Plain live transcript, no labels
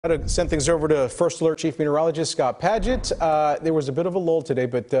To send things over to First Alert Chief Meteorologist Scott Paget. There was a bit of a lull today,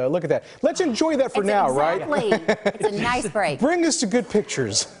 but look at that. Let's enjoy that for now, right? It's a nice break. Bring us to good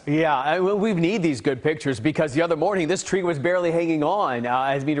pictures. Yeah, we need these good pictures because the other morning this tree was barely hanging on.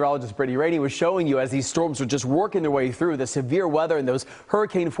 As meteorologist Brittany Rainey was showing you, as these storms were just working their way through the severe weather and those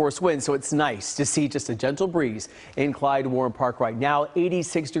hurricane-force winds. So it's nice to see just a gentle breeze in Clyde Warren Park right now.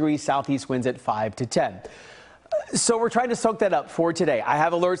 86 degrees southeast winds at 5 to 10. So we're trying to soak that up for today. I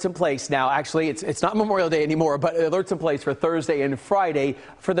have alerts in place now. Actually, it's not Memorial Day anymore, but alerts in place for Thursday and Friday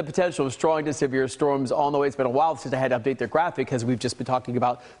for the potential of strong to severe storms on the way. It's been a while since I had to update the graphic because we've just been talking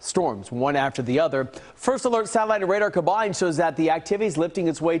about storms one after the other. First Alert satellite and radar combined shows that the activity is lifting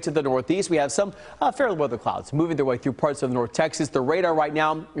its way to the northeast. We have some fair weather clouds moving their way through parts of North Texas. The radar right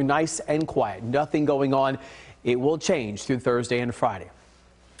now, nice and quiet. Nothing going on. It will change through Thursday and Friday.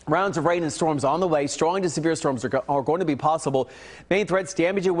 Rounds of rain and storms on the way. Strong to severe storms are going to be possible. Main threats,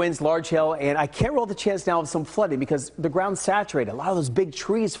 damaging winds, large hail, and I can't rule the chance now of some flooding because the ground's saturated. A lot of those big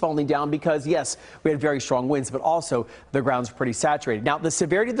trees falling down because, yes, we had very strong winds, but also the ground's pretty saturated. Now, the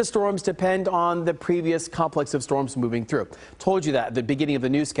severity of the storms depend on the previous complex of storms moving through. Told you that at the beginning of the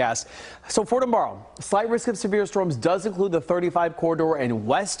newscast. So for tomorrow, slight risk of severe storms does include the 35 corridor and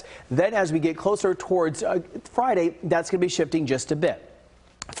west. Then as we get closer towards Friday, that's going to be shifting just a bit.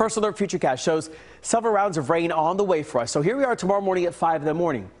 First Alert Futurecast shows several rounds of rain on the way for us. So here we are tomorrow morning at 5 in the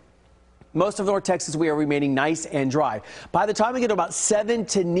morning. Most of North Texas, we are remaining nice and dry. By the time we get to about 7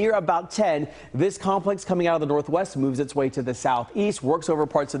 to near about 10, this complex coming out of the northwest moves its way to the southeast, works over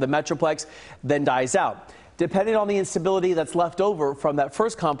parts of the Metroplex, then dies out. Depending on the instability that's left over from that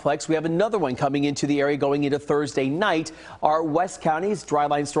first complex, we have another one coming into the area going into Thursday night. Our west counties, dry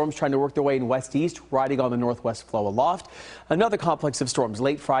line storms trying to work their way in west-east, riding on the northwest flow aloft. Another complex of storms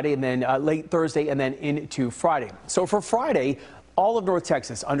late Friday and then late Thursday and then into Friday. So for Friday, all of North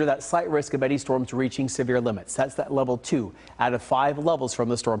Texas under that slight risk of any storms reaching severe limits. That's that level 2 out of 5 levels from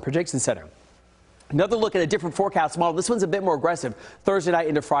the Storm Prediction Center. Another look at a different forecast model. This one's a bit more aggressive Thursday night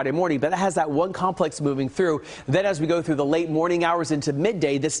into Friday morning, but it has that one complex moving through. Then as we go through the late morning hours into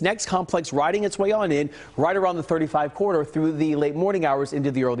midday, this next complex riding its way on in right around the 35 corridor through the late morning hours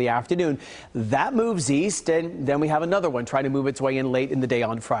into the early afternoon. That moves east, and then we have another one trying to move its way in late in the day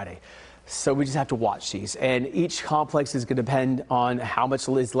on Friday. So we just have to watch these, and each complex is going to depend on how much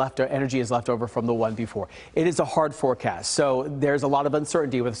energy is left over from the one before. It is a hard forecast, so there's a lot of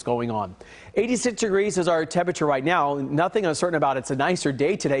uncertainty with what's going on. 86 degrees is our temperature right now. Nothing uncertain about it. It's a nicer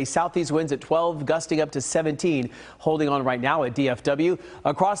day today. Southeast winds at 12, gusting up to 17, holding on right now at DFW.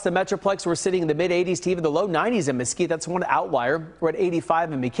 Across the Metroplex, we're sitting in the mid-80s to even the low 90s in Mesquite. That's one outlier. We're at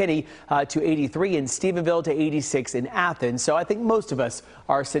 85 in McKinney to 83 in Stephenville to 86 in Athens. So I think most of us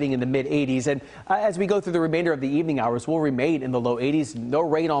are sitting in the mid-80s. And as we go through the remainder of the evening hours, we'll remain in the low 80s. No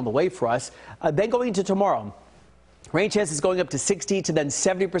rain on the way for us. Then going into tomorrow, rain chances going up to 60 to then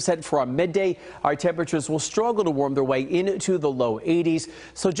 70% for our midday. Our temperatures will struggle to warm their way into the low 80s.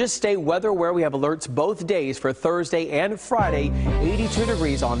 So just stay weather aware. We have alerts both days for Thursday and Friday. 82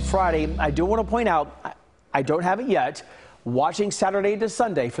 degrees on Friday. I do want to point out, I don't have it yet. Watching Saturday to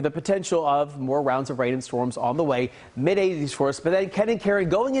Sunday for the potential of more rounds of rain and storms on the way. Mid-80s for us. But then Ken and Karen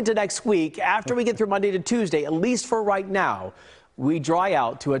going into next week, after we get through Monday to Tuesday, at least for right now, we dry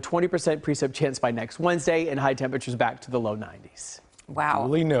out to a 20% precip chance by next Wednesday and high temperatures back to the low 90s. Wow.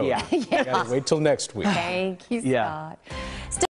 Really? No. Yeah. Gotta wait till next week. Thank you, Scott. Yeah.